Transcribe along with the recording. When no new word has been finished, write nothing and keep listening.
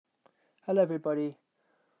Hello, everybody.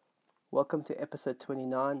 Welcome to episode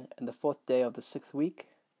 29 and the fourth day of the sixth week.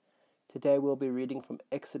 Today we'll be reading from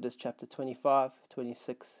Exodus chapter 25,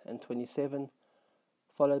 26, and 27,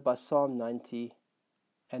 followed by Psalm 90,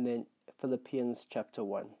 and then Philippians chapter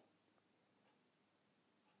 1.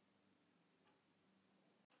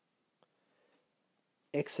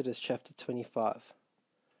 Exodus chapter 25.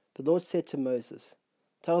 The Lord said to Moses,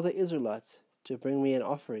 "Tell the Israelites to bring me an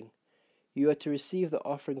offering. You are to receive the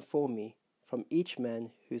offering for me from each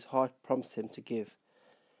man whose heart prompts him to give.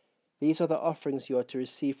 These are the offerings you are to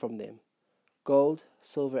receive from them: gold,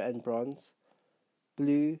 silver, and bronze,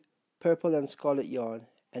 blue, purple, and scarlet yarn,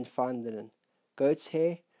 and fine linen, goat's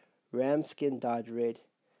hair, ram skin dyed red,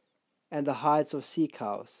 and the hides of sea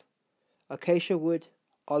cows, acacia wood,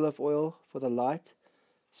 olive oil for the light,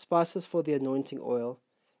 spices for the anointing oil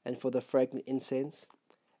and for the fragrant incense,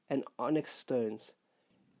 and onyx stones,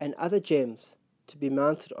 and other gems to be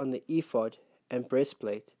mounted on the ephod and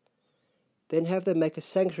breastplate. Then have them make a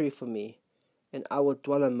sanctuary for me, and I will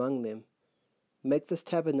dwell among them. Make this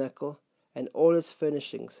tabernacle and all its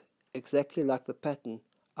furnishings exactly like the pattern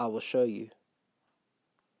I will show you.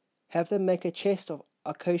 Have them make a chest of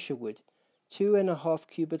acacia wood, 2.5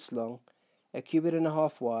 cubits long, 1.5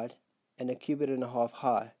 cubits wide, and 1.5 cubits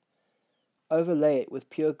high. Overlay it with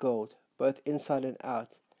pure gold, both inside and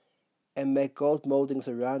out, and make gold moldings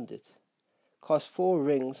around it. Cast 4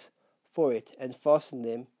 rings for it and fasten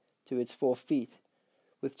them to its 4 feet,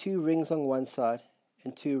 with 2 rings on one side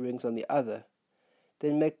and 2 rings on the other.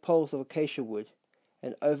 Then make poles of acacia wood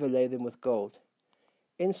and overlay them with gold.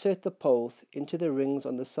 Insert the poles into the rings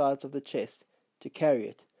on the sides of the chest to carry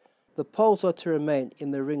it. The poles are to remain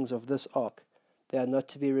in the rings of this ark. They are not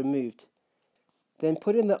to be removed. Then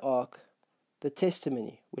put in the ark the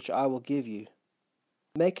testimony which I will give you.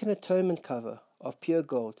 Make an atonement cover of pure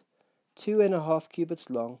gold, 2.5 cubits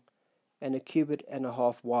long and 1.5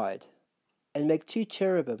 cubits wide, and make 2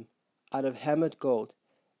 cherubim out of hammered gold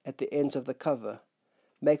at the ends of the cover.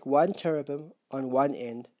 Make 1 cherubim on one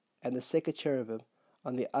end and the second cherubim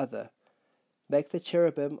on the other. Make the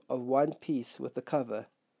cherubim of one piece with the cover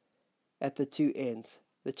at the 2 ends.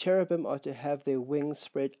 The cherubim are to have their wings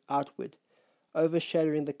spread outward,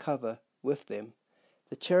 overshadowing the cover with them.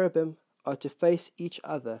 The cherubim are to face each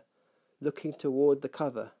other, looking toward the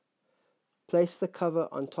cover. Place the cover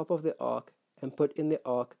on top of the ark and put in the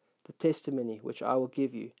ark the testimony which I will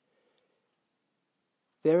give you.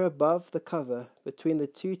 There above the cover, between the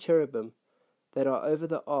 2 cherubim that are over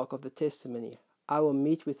the ark of the testimony, I will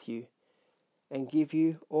meet with you and give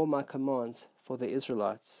you all my commands for the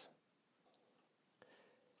Israelites.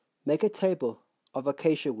 Make a table of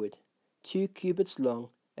acacia wood, 2 cubits long,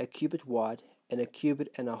 1 cubit wide, and 1.5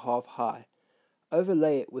 cubits high.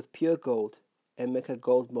 Overlay it with pure gold, and make a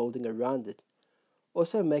gold molding around it.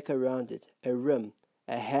 Also make around it a rim,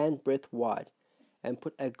 a handbreadth wide, and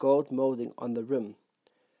put a gold molding on the rim.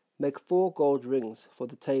 Make 4 gold rings for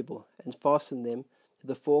the table, and fasten them to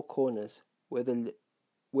the 4 corners where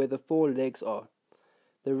the 4 legs are.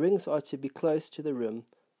 The rings are to be close to the rim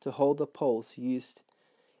to hold the poles used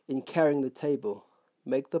in carrying the table.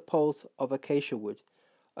 Make the poles of acacia wood,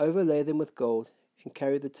 overlay them with gold, and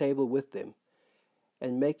carry the table with them,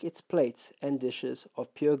 and make its plates and dishes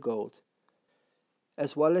of pure gold,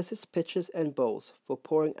 as well as its pitchers and bowls for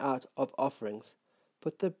pouring out of offerings.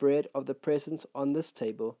 Put the bread of the presence on this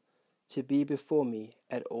table to be before me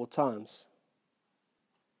at all times.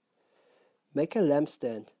 Make a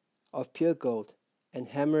lampstand of pure gold, and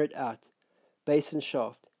hammer it out, base and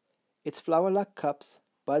shaft. Its flower-like cups,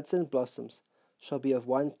 buds, and blossoms shall be of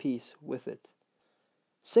one piece with it.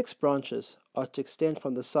 6 branches are to extend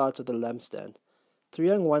from the sides of the lampstand,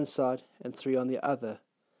 3 on one side and 3 on the other.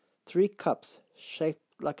 3 cups shaped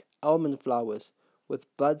like almond flowers with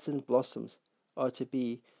buds and blossoms are to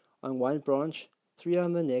be on one branch, 3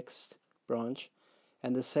 on the next branch,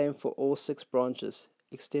 and the same for all 6 branches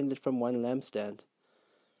extended from one lampstand.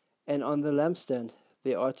 And on the lampstand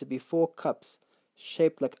there are to be 4 cups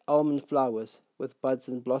shaped like almond flowers with buds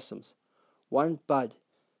and blossoms. 1 bud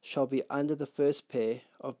shall be under the first pair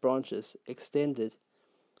of branches extending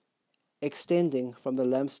from the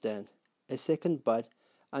lampstand, a 2nd bud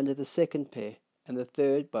under the 2nd pair, and the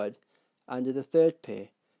 3rd bud under the 3rd pair,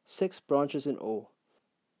 6 branches in all.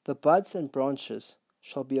 The buds and branches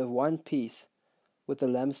shall be of one piece with the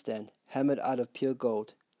lampstand, hammered out of pure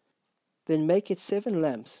gold. Then make it 7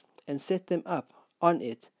 lamps, and set them up on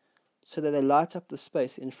it, so that they light up the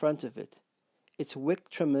space in front of it. Its wick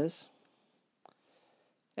trimmers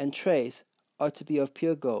and trays are to be of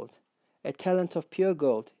pure gold. A talent of pure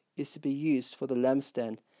gold is to be used for the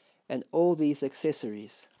lampstand and all these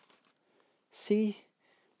accessories. See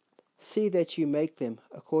See that you make them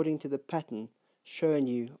according to the pattern shown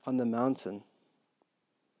you on the mountain.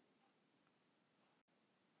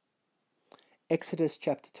 Exodus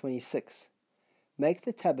chapter 26. Make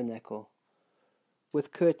the tabernacle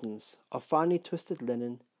with curtains of finely twisted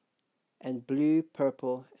linen and blue,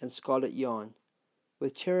 purple, and scarlet yarn,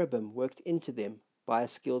 with cherubim worked into them by a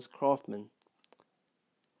skilled craftsman.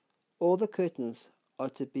 All the curtains are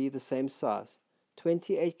to be the same size,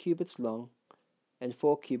 28 cubits long and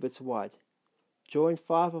 4 cubits wide. Join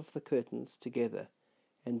 5 of the curtains together,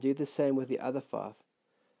 and do the same with the other 5.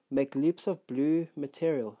 Make loops of blue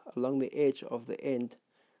material along the edge of the end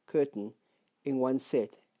curtain in one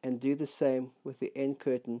set, and do the same with the end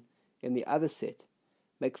curtain in the other set.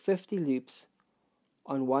 Make 50 loops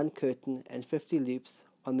on one curtain and 50 loops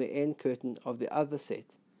on the end curtain of the other set,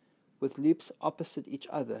 with loops opposite each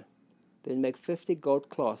other. Then make 50 gold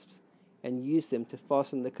clasps and use them to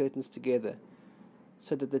fasten the curtains together,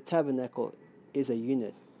 so that the tabernacle is a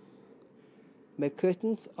unit. Make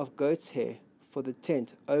curtains of goat's hair for the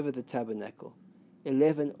tent over the tabernacle,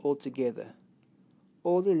 11 altogether.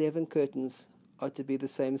 All 11 curtains are to be the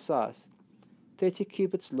same size, 30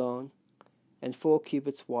 cubits long and 4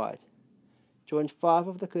 cubits wide. Join 5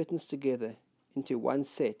 of the curtains together into one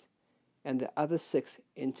set, and the other 6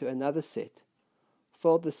 into another set.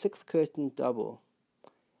 Fold the 6th curtain double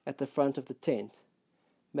at the front of the tent.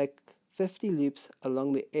 Make 50 loops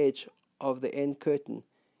along the edge of the end curtain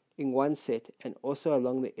in one set, and also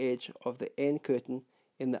along the edge of the end curtain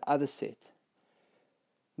in the other set.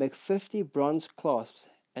 Make 50 bronze clasps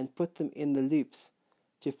and put them in the loops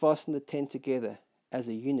to fasten the tent together as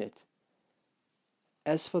a unit.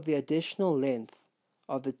 As for the additional length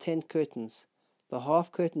of the tent curtains, the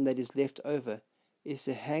half curtain that is left over is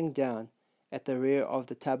to hang down at the rear of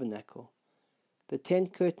the tabernacle. The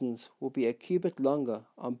tent curtains will be a cubit longer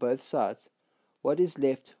on both sides. What is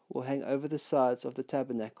left will hang over the sides of the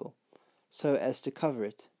tabernacle, so as to cover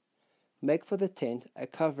it. Make for the tent a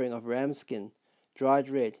covering of ram skin, dried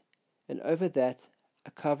red, and over that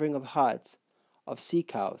a covering of hides of sea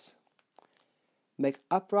cows. Make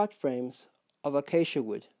upright frames of acacia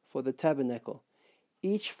wood for the tabernacle.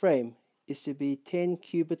 Each frame is to be 10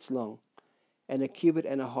 cubits long and a cubit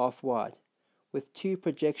and a half wide, with 2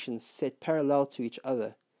 projections set parallel to each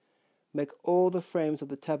other. Make all the frames of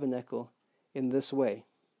the tabernacle in this way.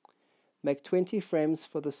 Make 20 frames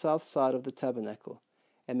for the south side of the tabernacle,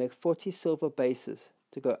 and make 40 silver bases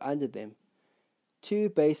to go under them, 2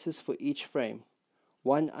 bases for each frame,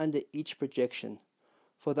 1 under each projection.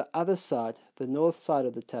 For the other side, the north side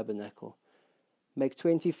of the tabernacle, make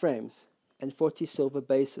 20 frames and 40 silver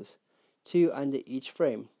bases, 2 under each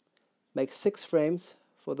frame. Make 6 frames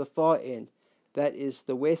for the far end, that is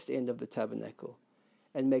the west end of the tabernacle,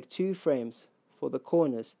 and make 2 frames for the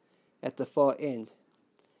corners at the far end.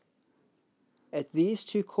 At these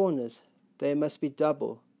 2 corners they must be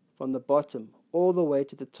double from the bottom all the way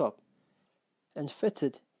to the top, and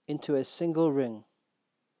fitted into a single ring.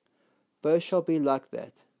 Both shall be like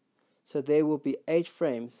that. So there will be 8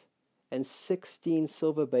 frames and 16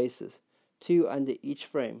 silver bases, 2 under each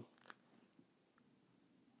frame.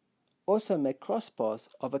 Also make crossbars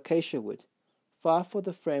of acacia wood, 5 for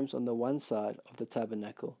the frames on the one side of the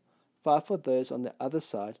tabernacle, 5 for those on the other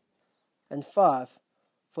side, and 5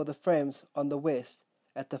 for the frames on the west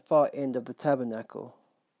at the far end of the tabernacle.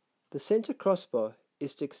 The center crossbar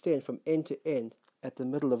is to extend from end to end at the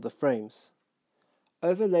middle of the frames.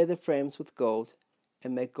 Overlay the frames with gold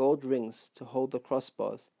and make gold rings to hold the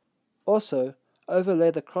crossbars. Also, overlay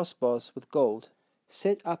the crossbars with gold.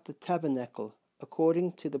 Set up the tabernacle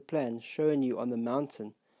according to the plan shown you on the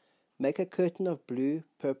mountain. Make a curtain of blue,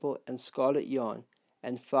 purple, and scarlet yarn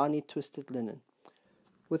and finely twisted linen,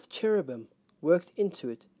 with cherubim worked into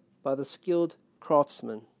it by the skilled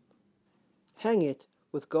craftsman. Hang it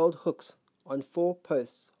with gold hooks on 4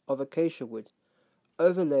 posts of acacia wood,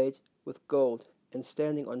 overlaid with gold and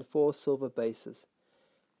standing on 4 silver bases.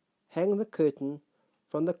 Hang the curtain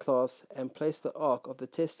from the clasps and place the ark of the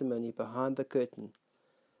testimony behind the curtain.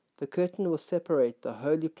 The curtain will separate the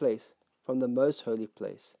holy place from the most holy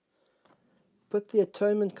place. Put the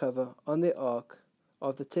atonement cover on the ark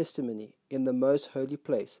of the testimony in the most holy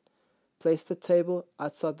place. Place the table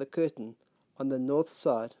outside the curtain on the north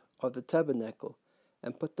side of the tabernacle,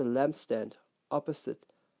 and put the lampstand opposite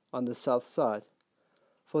on the south side.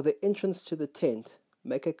 For the entrance to the tent,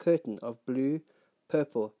 make a curtain of blue,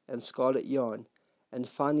 purple, and scarlet yarn, and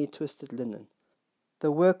finely twisted linen,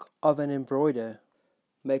 the work of an embroiderer.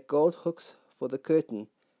 Make gold hooks for the curtain,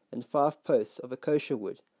 and 5 posts of acacia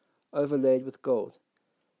wood, overlaid with gold,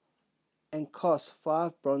 and cast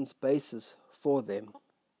 5 bronze bases for them.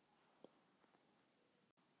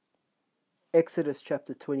 Exodus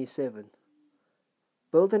chapter 27.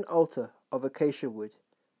 Build an altar of acacia wood,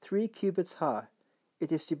 3 cubits high.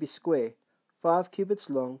 It is to be square, 5 cubits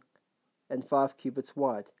long, and 5 cubits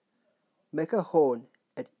wide. Make a horn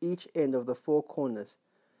at each end of the 4 corners,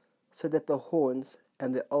 so that the horns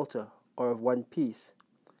and the altar are of one piece,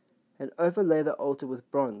 and overlay the altar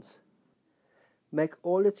with bronze. Make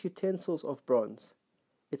all its utensils of bronze,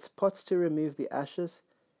 its pots to remove the ashes,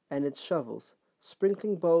 and its shovels,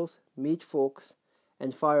 sprinkling bowls, meat forks,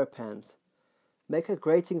 and fire pans. Make a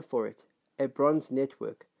grating for it, a bronze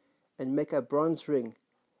network, and make a bronze ring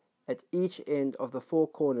at each end of the 4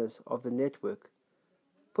 corners of the network.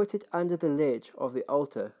 Put it under the ledge of the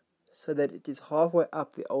altar, so that it is halfway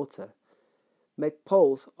up the altar. Make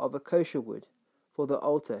poles of acacia wood for the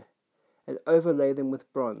altar, and overlay them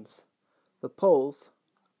with bronze. The poles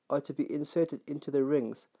are to be inserted into the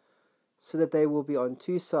rings, so that they will be on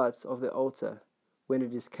 2 sides of the altar when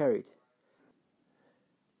it is carried.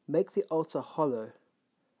 Make the altar hollow,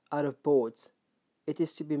 out of boards. It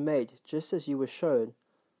is to be made just as you were shown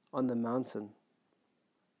on the mountain.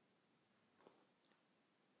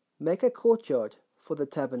 Make a courtyard for the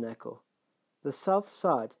tabernacle. The south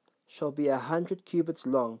side shall be 100 cubits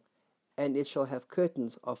long, and it shall have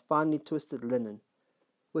curtains of finely twisted linen,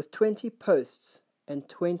 with 20 posts and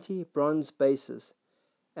 20 bronze bases,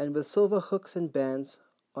 and with silver hooks and bands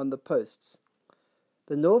on the posts.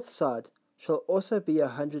 The north side shall also be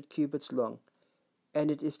 100 cubits long,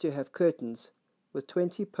 and it is to have curtains, with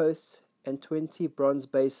 20 posts and 20 bronze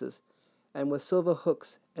bases, and with silver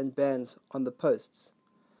hooks and bands on the posts.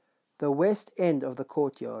 The west end of the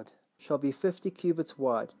courtyard shall be 50 cubits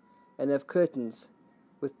wide, and have curtains,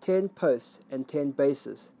 with 10 posts and 10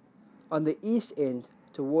 bases. On the east end,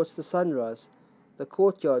 towards the sunrise, the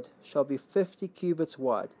courtyard shall be 50 cubits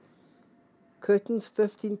wide. Curtains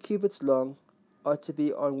 15 cubits long are to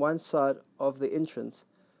be on one side of the entrance,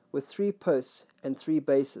 with 3 posts and 3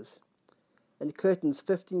 bases, and curtains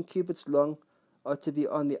 15 cubits long are to be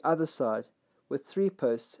on the other side, with 3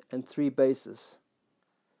 posts and 3 bases.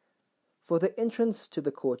 For the entrance to the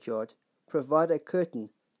courtyard, provide a curtain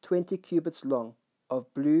 20 cubits long,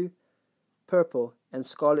 of blue, purple, and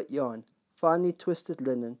scarlet yarn, finely twisted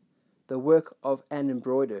linen, the work of an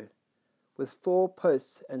embroiderer, with 4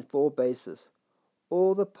 posts and 4 bases.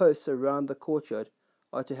 All the posts around the courtyard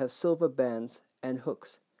are to have silver bands and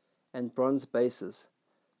hooks, and bronze bases.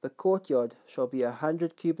 The courtyard shall be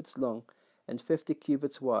 100 cubits long and 50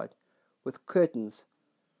 cubits wide, with curtains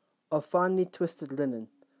of finely twisted linen,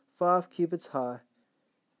 5 cubits high,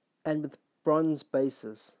 and with bronze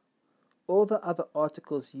bases. All the other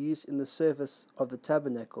articles used in the service of the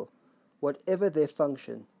tabernacle, whatever their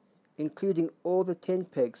function, including all the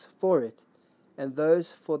tent pegs for it, and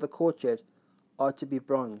those for the courtyard, are to be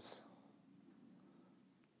bronze.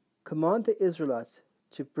 Command the Israelites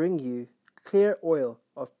to bring you clear oil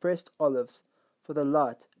of pressed olives for the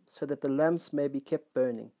light, so that the lamps may be kept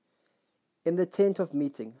burning. In the tent of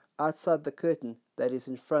meeting, outside the curtain that is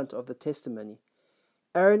in front of the testimony,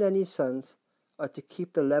 Aaron and his sons are to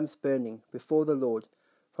keep the lamps burning before the Lord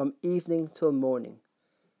from evening till morning.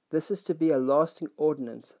 This is to be a lasting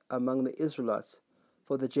ordinance among the Israelites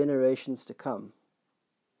for the generations to come.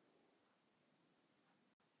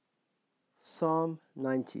 Psalm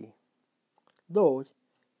 90. Lord,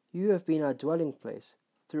 you have been our dwelling place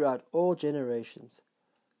throughout all generations.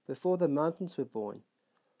 Before the mountains were born,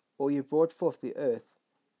 or you brought forth the earth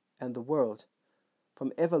and the world,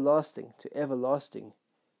 from everlasting to everlasting,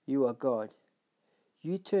 you are God.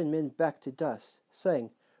 You turn men back to dust, saying,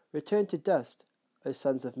 Return to dust, O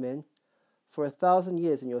sons of men, for 1,000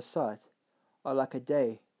 years in your sight are like a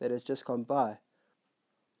day that has just gone by,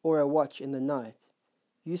 or a watch in the night.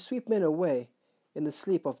 You sweep men away in the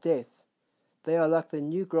sleep of death. They are like the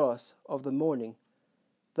new grass of the morning.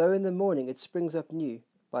 Though in the morning it springs up new,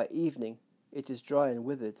 by evening it is dry and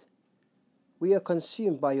withered. We are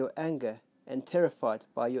consumed by your anger and terrified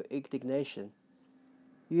by your indignation.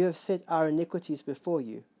 You have set our iniquities before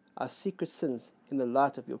you, our secret sins in the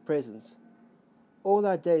light of your presence. All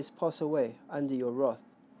our days pass away under your wrath.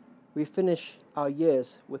 We finish our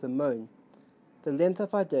years with a moan. The length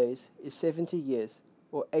of our days is 70 years,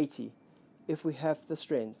 or 80, if we have the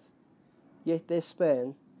strength. Yet their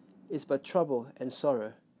span is but trouble and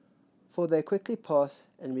sorrow, for they quickly pass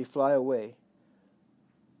and we fly away.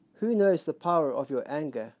 Who knows the power of your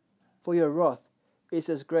anger? For your wrath is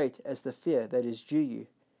as great as the fear that is due you.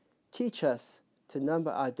 Teach us to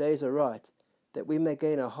number our days aright, that we may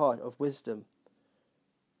gain a heart of wisdom.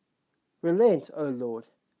 Relent, O Lord,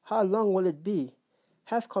 how long will it be?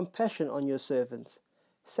 Have compassion on your servants.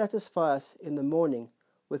 Satisfy us in the morning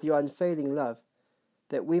with your unfailing love,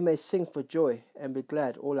 that we may sing for joy and be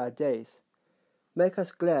glad all our days. Make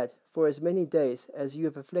us glad for as many days as you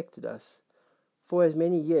have afflicted us, for as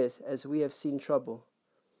many years as we have seen trouble.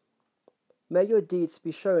 May your deeds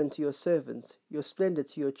be shown to your servants, your splendor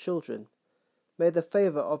to your children. May the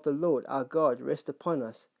favor of the Lord our God rest upon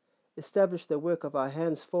us. Establish the work of our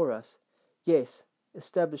hands for us. Yes,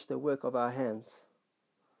 establish the work of our hands.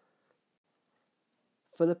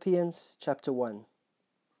 Philippians chapter 1.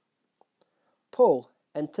 Paul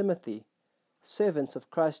and Timothy, servants of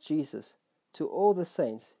Christ Jesus, to all the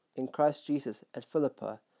saints in Christ Jesus at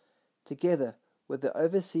Philippi, together with the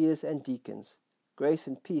overseers and deacons, grace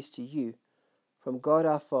and peace to you from God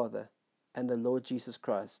our Father and the Lord Jesus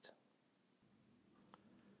Christ.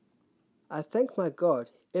 I thank my God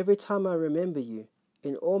every time I remember you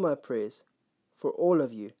in all my prayers. For all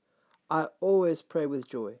of you, I always pray with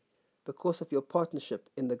joy because of your partnership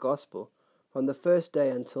in the gospel from the first day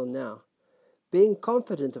until now, being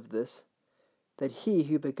confident of this, that he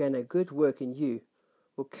who began a good work in you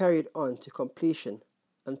will carry it on to completion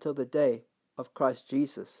until the day of Christ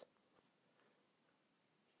Jesus.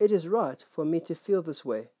 It is right for me to feel this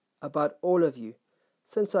way about all of you,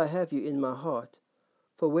 since I have you in my heart,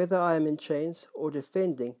 for whether I am in chains or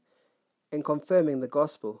defending and confirming the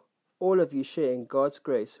gospel, all of you share in God's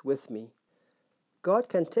grace with me. God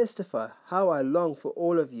can testify how I long for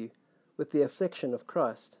all of you with the affliction of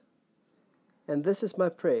Christ. And this is my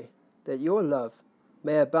prayer, that your love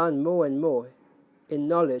may abound more and more in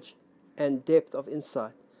knowledge and depth of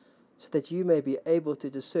insight, so that you may be able to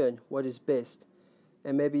discern what is best,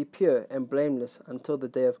 and may be pure and blameless until the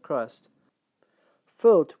day of Christ,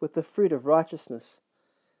 filled with the fruit of righteousness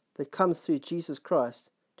that comes through Jesus Christ,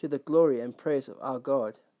 to the glory and praise of our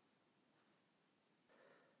God.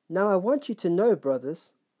 Now I want you to know,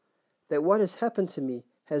 brothers, that what has happened to me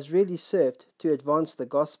has really served to advance the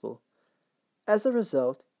gospel. As a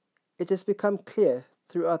result, it has become clear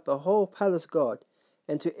throughout the whole palace guard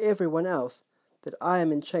and to everyone else that I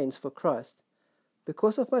am in chains for Christ.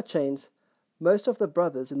 Because of my chains, most of the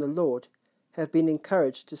brothers in the Lord have been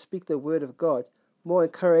encouraged to speak the word of God more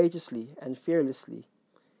courageously and fearlessly.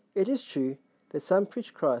 It is true that some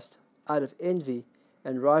preach Christ out of envy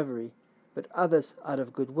and rivalry, but others out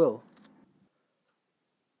of goodwill.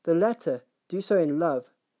 The latter do so in love,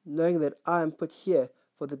 knowing that I am put here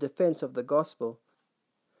for the defense of the gospel.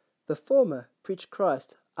 The former preach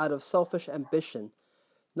Christ out of selfish ambition,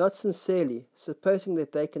 not sincerely, supposing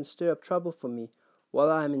that they can stir up trouble for me while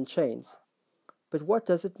I am in chains. But what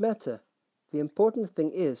does it matter? The important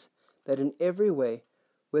thing is that in every way,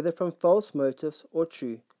 whether from false motives or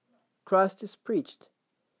true, Christ is preached,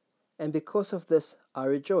 and because of this I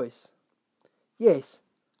rejoice. Yes,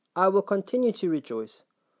 I will continue to rejoice,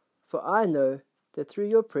 for I know that through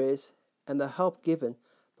your prayers and the help given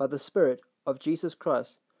by the Spirit of Jesus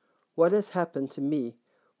Christ, what has happened to me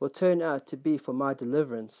will turn out to be for my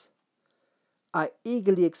deliverance. I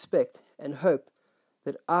eagerly expect and hope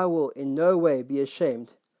that I will in no way be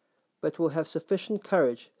ashamed, but will have sufficient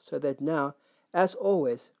courage so that now, as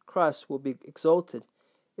always, Christ will be exalted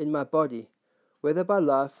in my body, whether by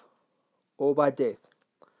life or by death.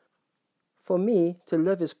 For me, to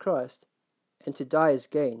live is Christ, and to die is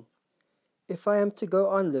gain. If I am to go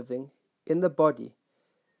on living in the body,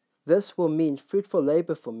 this will mean fruitful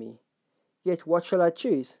labor for me. Yet what shall I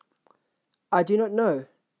choose? I do not know.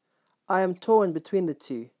 I am torn between the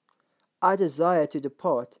two. I desire to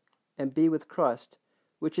depart and be with Christ,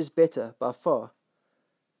 which is better by far.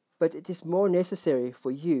 But it is more necessary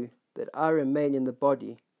for you that I remain in the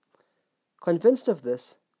body. Convinced of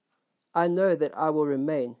this, I know that I will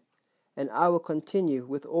remain, and I will continue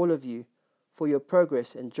with all of you for your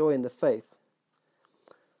progress and joy in the faith,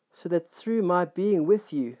 so that through my being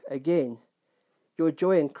with you again, your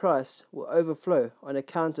joy in Christ will overflow on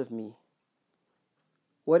account of me.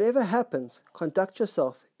 Whatever happens, conduct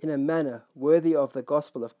yourself in a manner worthy of the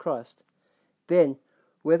gospel of Christ. Then,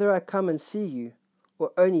 whether I come and see you,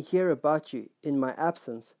 or only hear about you in my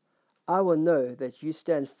absence, I will know that you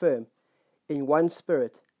stand firm in one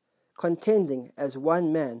spirit, contending as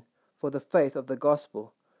one man for the faith of the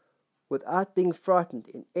gospel, without being frightened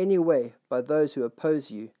in any way by those who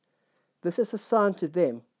oppose you. This is a sign to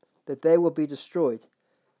them that they will be destroyed,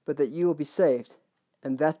 but that you will be saved,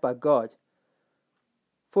 and that by God.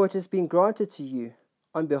 For it has been granted to you,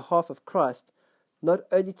 on behalf of Christ, not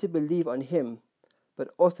only to believe on him,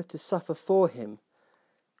 but also to suffer for him,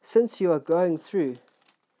 since you are going through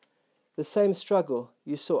the same struggle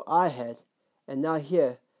you saw I had, and now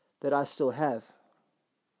hear that I still have.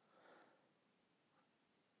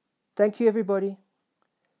 Thank you, everybody.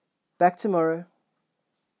 Back tomorrow.